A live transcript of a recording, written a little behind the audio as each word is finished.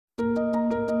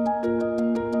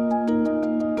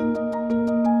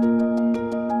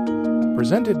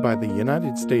Presented by the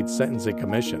United States Sentencing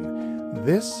Commission,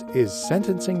 this is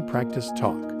Sentencing Practice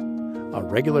Talk, a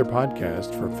regular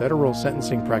podcast for federal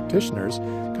sentencing practitioners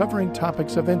covering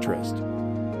topics of interest.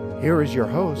 Here is your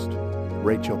host,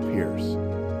 Rachel Pierce.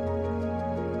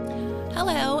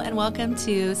 Hello, and welcome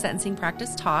to Sentencing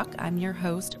Practice Talk. I'm your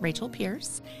host, Rachel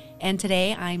Pierce, and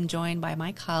today I'm joined by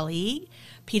my colleague,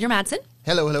 Peter Madsen.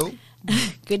 Hello, hello.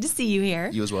 Good to see you here.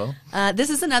 You as well.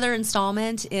 This is another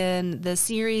installment in the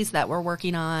series that we're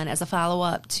working on as a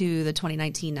follow-up to the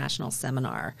 2019 National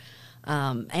Seminar,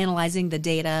 analyzing the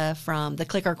data from the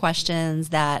clicker questions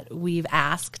that we've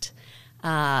asked,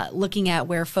 looking at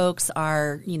where folks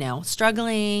are,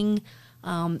 struggling,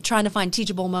 trying to find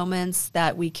teachable moments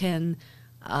that we can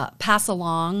pass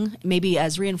along, maybe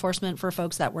as reinforcement for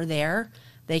folks that were there.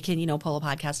 They can, pull a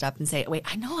podcast up and say, "Wait,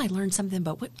 I know I learned something,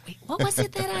 but wait, what was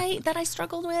it that I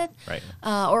struggled with?" Right.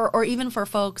 Or even for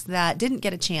folks that didn't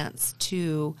get a chance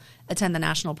to attend the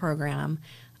national program,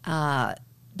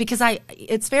 because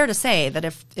it's fair to say that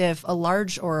if a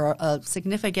large or a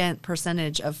significant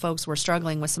percentage of folks were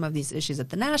struggling with some of these issues at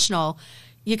the national,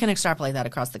 you can extrapolate that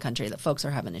across the country that folks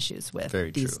are having issues with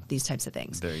these types of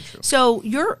things. Very true. So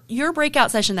your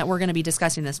breakout session that we're going to be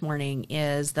discussing this morning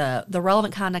is the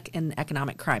relevant conduct in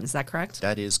economic crime. Is that correct?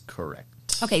 That is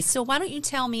correct. Okay, so why don't you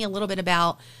tell me a little bit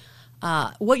about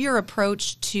what your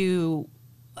approach to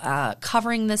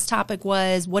covering this topic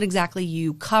was, what exactly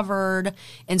you covered,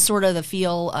 and sort of the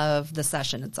feel of the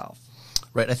session itself.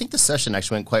 Right. I think the session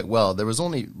actually went quite well. There was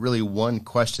only really one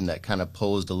question that kind of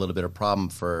posed a little bit of problem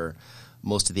for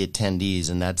most of the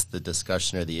attendees, and that's the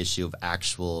discussion or the issue of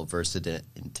actual versus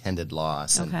intended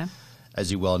loss. Okay. And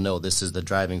as you well know, this is the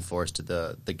driving force to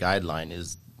the guideline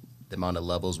is the amount of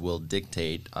levels will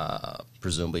dictate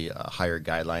presumably a higher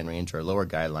guideline range or a lower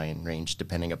guideline range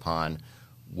depending upon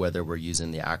whether we're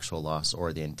using the actual loss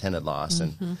or the intended loss.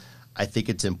 Mm-hmm. And I think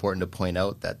it's important to point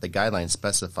out that the guidelines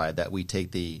specify that we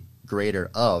take the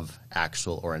greater of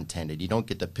actual or intended. You don't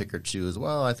get to pick or choose,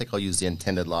 well, I think I'll use the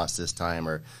intended loss this time,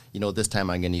 or, this time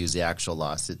I'm going to use the actual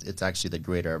loss. It's actually the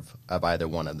greater of either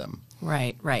one of them.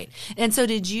 Right. And so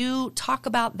did you talk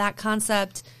about that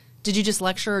concept? Did you just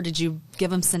lecture, or did you give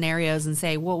them scenarios and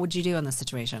say, what would you do in this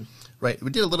situation? Right. We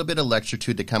did a little bit of lecture,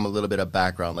 too, to come a little bit of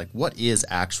background, like what is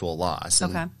actual loss?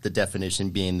 And okay. The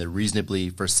definition being the reasonably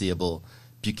foreseeable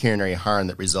pecuniary harm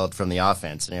that results from the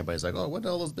offense. And everybody's like, oh, what do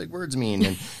all those big words mean?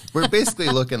 And we're basically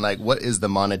looking like, what is the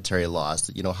monetary loss?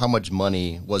 How much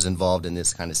money was involved in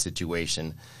this kind of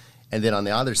situation? And then on the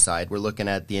other side, we're looking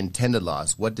at the intended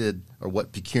loss. What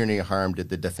pecuniary harm did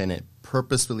the defendant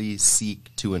purposefully seek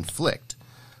to inflict?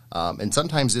 And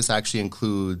sometimes this actually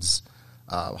includes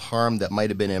harm that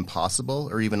might have been impossible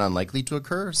or even unlikely to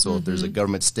occur. So if there's a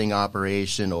government sting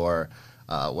operation, or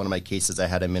one of my cases I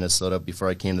had in Minnesota before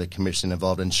I came to the commission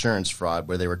involved insurance fraud,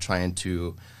 where they were trying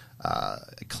to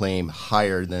claim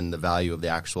higher than the value of the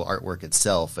actual artwork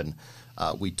itself. And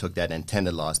we took that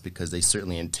intended loss because they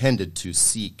certainly intended to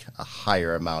seek a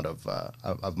higher amount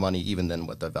of money even than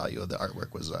what the value of the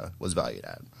artwork was valued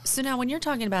at. So now when you're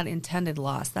talking about intended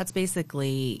loss, that's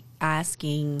basically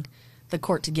asking the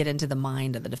court to get into the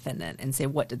mind of the defendant and say,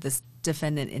 what did this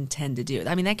defendant intend to do?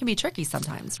 I mean, that can be tricky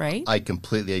sometimes, right? I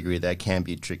completely agree. That can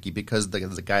be tricky because the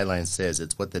guideline says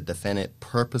it's what the defendant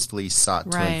purposefully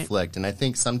sought to inflict. And I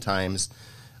think sometimes,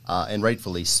 and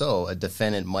rightfully so, a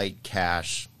defendant might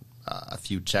cash a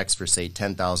few checks for, say,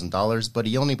 $10,000, but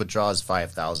he only withdraws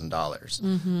 $5,000.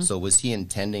 Mm-hmm. So was he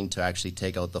intending to actually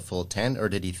take out the full 10, or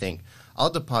did he think, I'll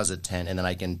deposit 10 and then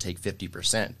I can take 50%?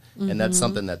 Mm-hmm. And that's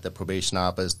something that the probation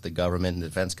office, the government, and the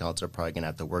defense counsel are probably going to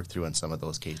have to work through in some of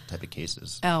those type of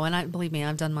cases. Oh, and believe me,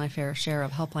 I've done my fair share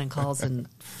of helpline calls and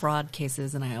fraud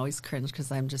cases, and I always cringe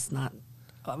because I'm just not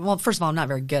 – well, first of all, I'm not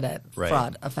very good at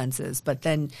fraud offenses, but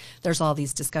then there's all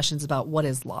these discussions about what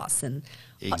is loss and,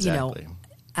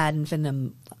 ad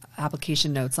infinitum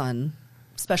application notes on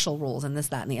special rules and this,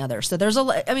 that, and the other. So this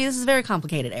is a very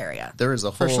complicated area. There is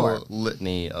a whole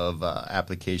litany of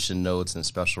application notes and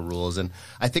special rules. And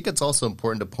I think it's also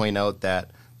important to point out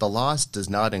that the loss does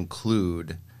not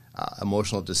include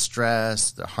emotional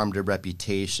distress, the harm to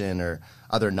reputation, or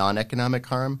other non-economic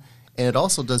harm. And it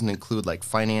also doesn't include like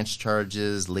finance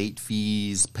charges, late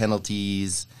fees,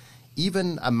 penalties,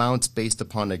 even amounts based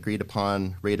upon agreed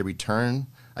upon rate of return.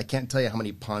 I can't tell you how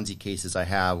many Ponzi cases I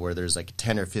have where there's like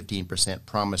 10 or 15%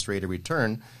 promised rate of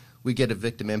return. We get a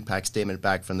victim impact statement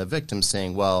back from the victim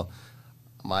saying, well,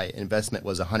 my investment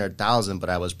was $100,000, but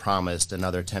I was promised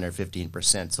another 10 or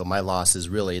 15%. So my loss is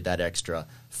really that extra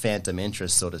phantom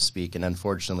interest, so to speak. And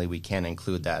unfortunately, we can't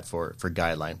include that for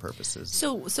guideline purposes.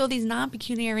 So these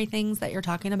non-pecuniary things that you're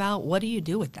talking about, what do you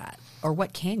do with that? Or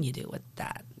what can you do with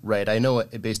that? Right. I know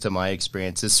based on my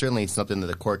experience, it's certainly something that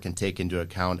the court can take into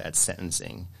account at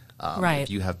sentencing. Right. If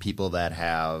you have people that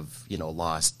have,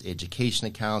 lost education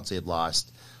accounts, they've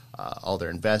lost all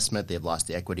their investment, they've lost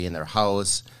the equity in their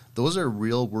house, those are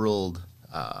real world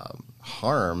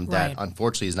harm that Right.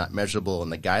 unfortunately is not measurable in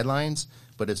the guidelines,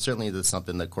 but it certainly is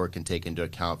something the court can take into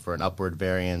account for an upward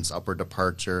variance, upward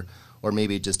departure, or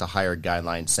maybe just a higher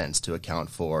guideline sentence to account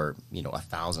for,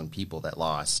 1,000 people that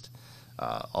lost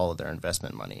all of their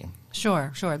investment money.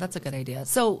 Sure. That's a good idea.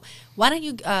 So why don't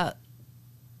you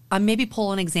maybe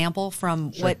pull an example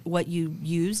from Sure. what you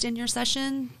used in your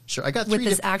session? Sure, I got with three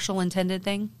this actual intended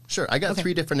thing. Sure, I got Okay.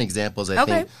 3 different examples. I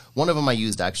Okay. think one of them I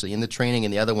used actually in the training,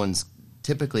 and the other ones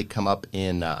typically come up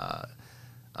in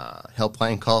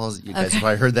helpline calls. You guys Okay. have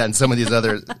probably heard that in some of these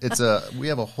other. We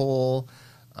have a whole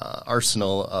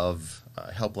arsenal of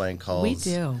helpline calls. We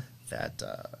do. That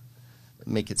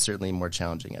make it certainly more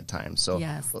challenging at times. So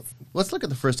Yes. let's look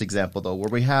at the first example, though, where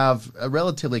we have a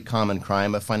relatively common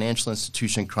crime, a financial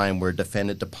institution crime where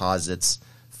defendant deposits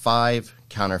 5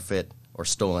 counterfeit or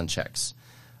stolen checks.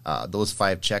 Those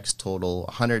 5 checks total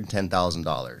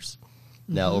 $110,000.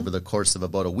 Now, over the course of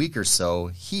about a week or so,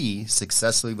 he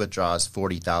successfully withdraws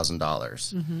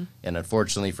 $40,000. And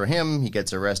unfortunately for him, he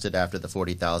gets arrested after the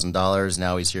 $40,000.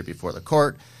 Now he's here before the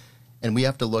court. And we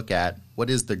have to look at what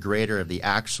is the greater of the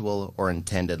actual or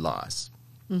intended loss.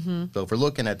 So if we're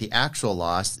looking at the actual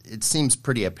loss, it seems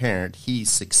pretty apparent he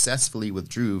successfully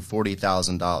withdrew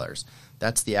 $40,000.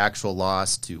 That's the actual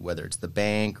loss to whether it's the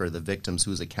bank or the victims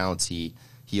whose accounts he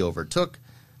overtook.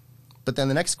 But then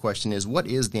the next question is, what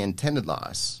is the intended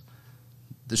loss?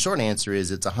 The short answer is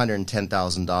it's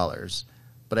 $110,000.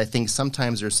 But I think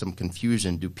sometimes there's some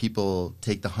confusion. Do people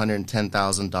take the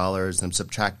 $110,000 and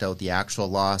subtract out the actual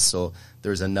loss, so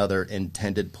there's another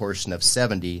intended portion of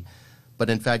 70? But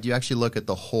in fact, you actually look at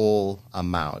the whole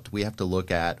amount. We have to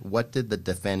look at what did the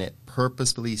defendant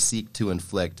purposefully seek to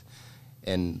inflict.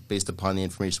 And based upon the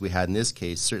information we had in this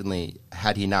case, certainly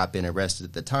had he not been arrested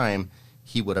at the time,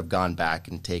 he would have gone back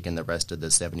and taken the rest of the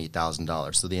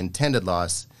 $70,000. So the intended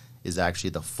loss is actually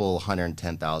the full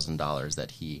 $110,000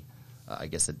 that he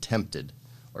attempted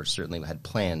or certainly had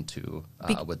planned to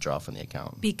withdraw from the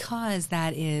account. Because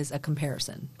that is a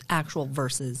comparison, actual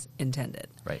versus intended.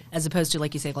 Right. As opposed to,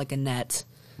 like you say, like a net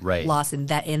Right. loss in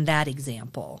that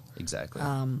example. Exactly.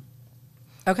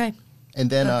 Okay. And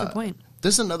then That's a good point.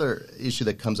 there's another issue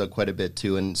that comes up quite a bit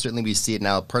too, and certainly we see it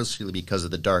now partially because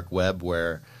of the dark web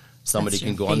where somebody That's your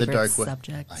can go on the favorite dark web.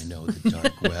 subject. I know, the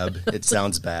dark web. It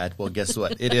sounds bad. Well, guess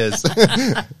what? It is.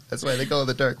 That's why they call it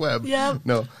the dark web. Yeah.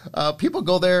 No, people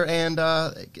go there and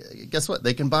guess what?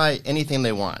 They can buy anything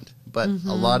they want. But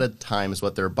a lot of times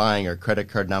what they're buying are credit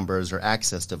card numbers or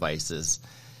access devices.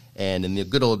 And in the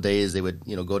good old days, they would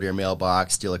go to your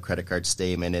mailbox, steal a credit card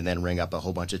statement, and then ring up a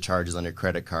whole bunch of charges on your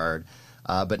credit card.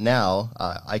 But now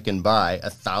I can buy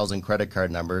 1,000 credit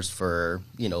card numbers for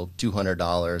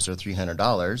 $200 or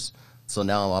 $300. So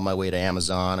now I'm on my way to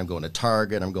Amazon. I'm going to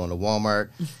Target. I'm going to Walmart,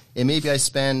 and maybe I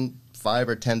spend $5,000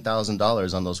 or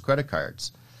 $10,000 on those credit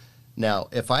cards. Now,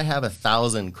 if I have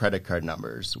 1,000 credit card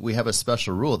numbers, we have a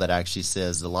special rule that actually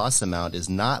says the loss amount is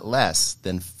not less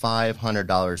than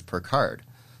 $500 per card.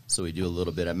 So we do a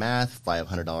little bit of math: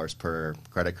 $500 per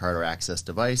credit card or access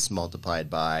device multiplied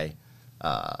by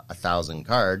 1,000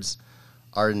 cards,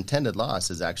 our intended loss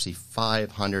is actually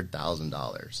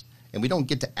 $500,000. And we don't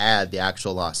get to add the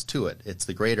actual loss to it. It's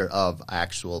the greater of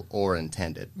actual or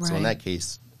intended. Right. So in that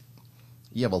case,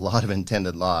 you have a lot of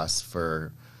intended loss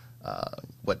for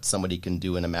what somebody can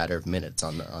do in a matter of minutes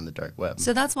on the dark web.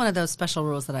 So that's one of those special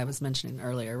rules that I was mentioning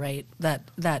earlier, right? That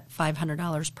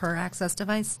 $500 per access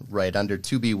device? Right, under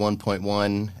 2B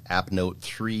 1.1, App Note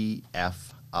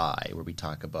 3FI, where we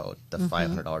talk about the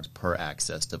 $500 per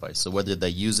access device. So whether they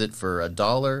use it for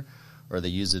 $1 or they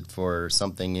use it for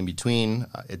something in between,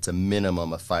 it's a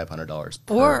minimum of $500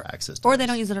 per access device. Or they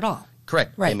don't use it at all.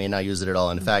 Correct. Right. They may not use it at all.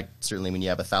 In fact, certainly when you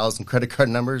have 1,000 credit card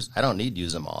numbers, I don't need to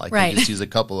use them all. I can Right. just use a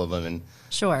couple of them and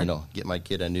Sure. get my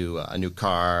kid a new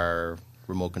car,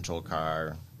 remote control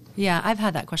car. Yeah, I've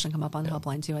had that question come up on the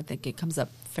helpline too. I think it comes up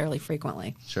fairly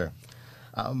frequently. Sure.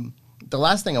 The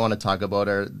last thing I want to talk about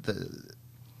are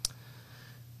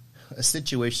a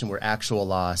situation where actual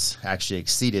loss actually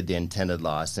exceeded the intended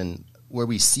loss, and where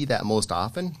we see that most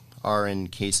often are in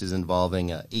cases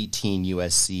involving a 18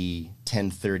 USC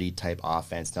 1030 type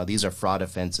offense. Now, these are fraud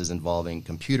offenses involving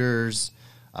computers,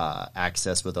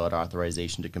 access without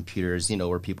authorization to computers,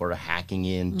 where people are hacking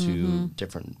into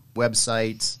different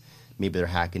websites. Maybe they're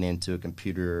hacking into a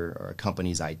computer or a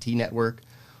company's IT network.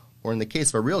 Or in the case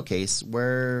of a real case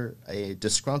where a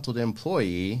disgruntled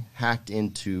employee hacked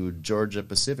into Georgia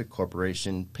Pacific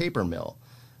Corporation paper mill.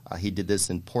 He did this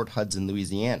in Port Hudson,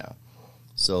 Louisiana.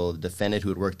 So the defendant who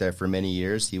had worked there for many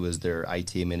years, he was their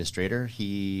IT administrator.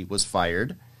 He was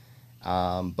fired.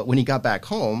 But when he got back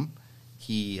home,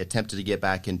 he attempted to get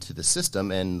back into the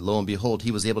system, and lo and behold,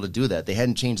 he was able to do that. They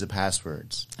hadn't changed the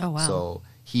passwords. Oh, wow. So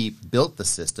he built the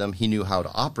system. He knew how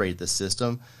to operate the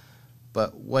system.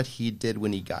 But what he did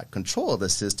when he got control of the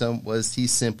system was he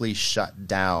simply shut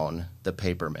down the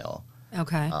paper mill.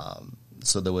 Okay.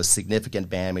 So there was significant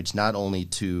damage not only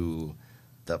to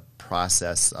the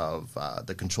process of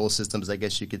the control systems, I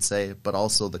guess you could say, but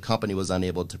also the company was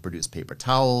unable to produce paper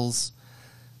towels.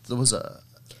 There was a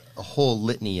whole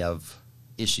litany of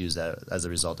issues as a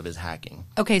result of his hacking.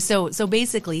 Okay, so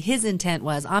basically his intent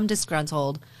was, I'm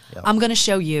disgruntled. Yep. I'm going to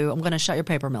show you. I'm going to shut your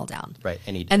paper mill down. Right,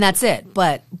 and he did. And that's it.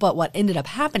 But what ended up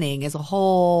happening is a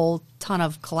whole ton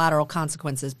of collateral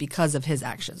consequences because of his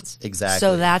actions. Exactly.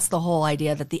 So that's the whole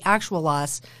idea, that the actual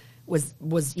loss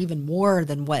was even more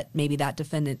than what maybe that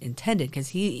defendant intended, because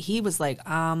he was like,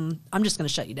 I'm just going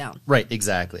to shut you down. Right,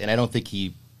 exactly. And I don't think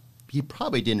he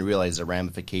probably didn't realize the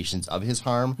ramifications of his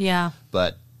harm. Yeah.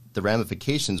 But the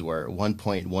ramifications were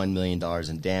 $1.1 million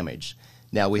in damage.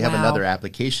 Now, we have Wow. another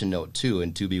application note, too,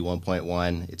 in 2B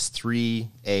 1.1. It's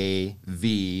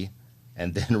 3AV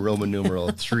and then Roman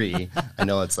numeral 3. I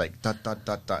know it's like ... How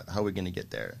are we going to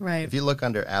get there? Right. If you look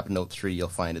under app note 3, you'll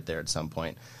find it there at some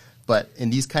point. But in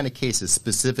these kind of cases,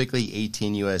 specifically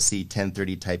 18 U.S.C.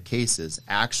 1030 type cases,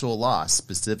 actual loss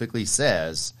specifically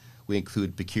says we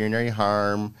include pecuniary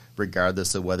harm,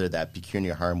 regardless of whether that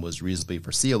pecuniary harm was reasonably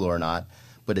foreseeable or not.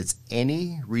 But it's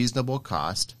any reasonable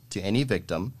cost to any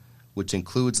victim, which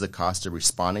includes the cost of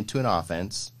responding to an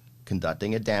offense,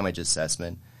 conducting a damage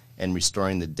assessment, and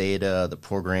restoring the data, the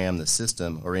program, the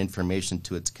system, or information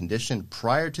to its condition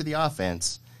prior to the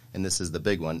offense, and this is the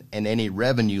big one, and any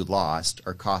revenue lost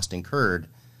or cost incurred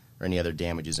or any other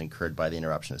damages incurred by the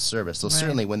interruption of service. So Right.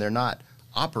 certainly when they're not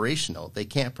operational, they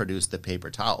can't produce the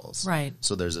paper towels. Right.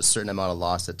 So there's a certain amount of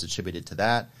loss that's attributed to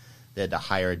that. They had to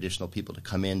hire additional people to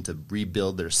come in to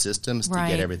rebuild their systems to Right.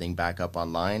 get everything back up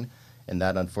online. And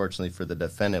that, unfortunately, for the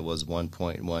defendant was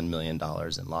 $1.1 million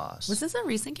in loss. Was this a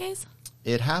recent case?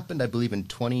 It happened, I believe, in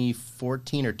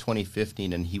 2014 or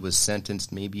 2015, and he was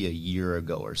sentenced maybe a year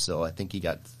ago or so. I think he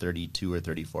got 32 or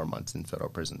 34 months in federal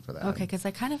prison for that. Okay, because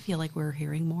I kind of feel like we're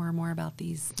hearing more and more about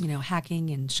these, hacking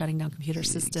and shutting down computer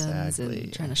systems Exactly.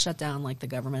 and trying to shut down like the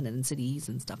government and cities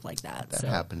and stuff like that. That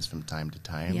happens from time to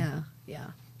time. Yeah.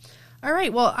 All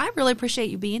right. Well, I really appreciate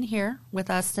you being here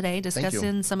with us today,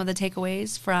 discussing some of the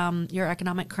takeaways from your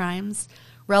economic crimes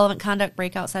relevant conduct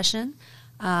breakout session.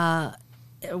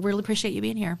 Really appreciate you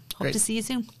being here. Hope Great. to see you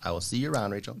soon. I will see you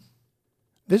around, Rachel.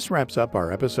 This wraps up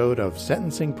our episode of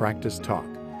Sentencing Practice Talk,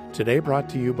 today brought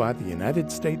to you by the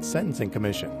United States Sentencing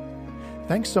Commission.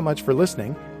 Thanks so much for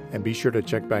listening, and be sure to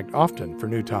check back often for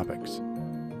new topics.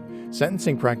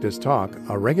 Sentencing Practice Talk,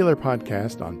 a regular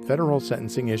podcast on federal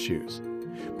sentencing issues.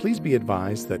 Please be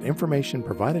advised that information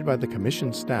provided by the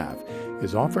Commission staff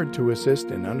is offered to assist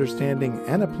in understanding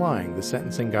and applying the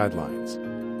sentencing guidelines.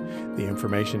 The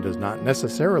information does not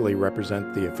necessarily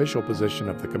represent the official position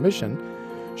of the Commission,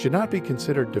 should not be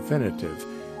considered definitive,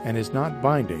 and is not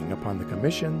binding upon the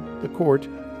Commission, the Court,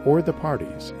 or the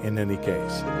parties in any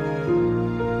case.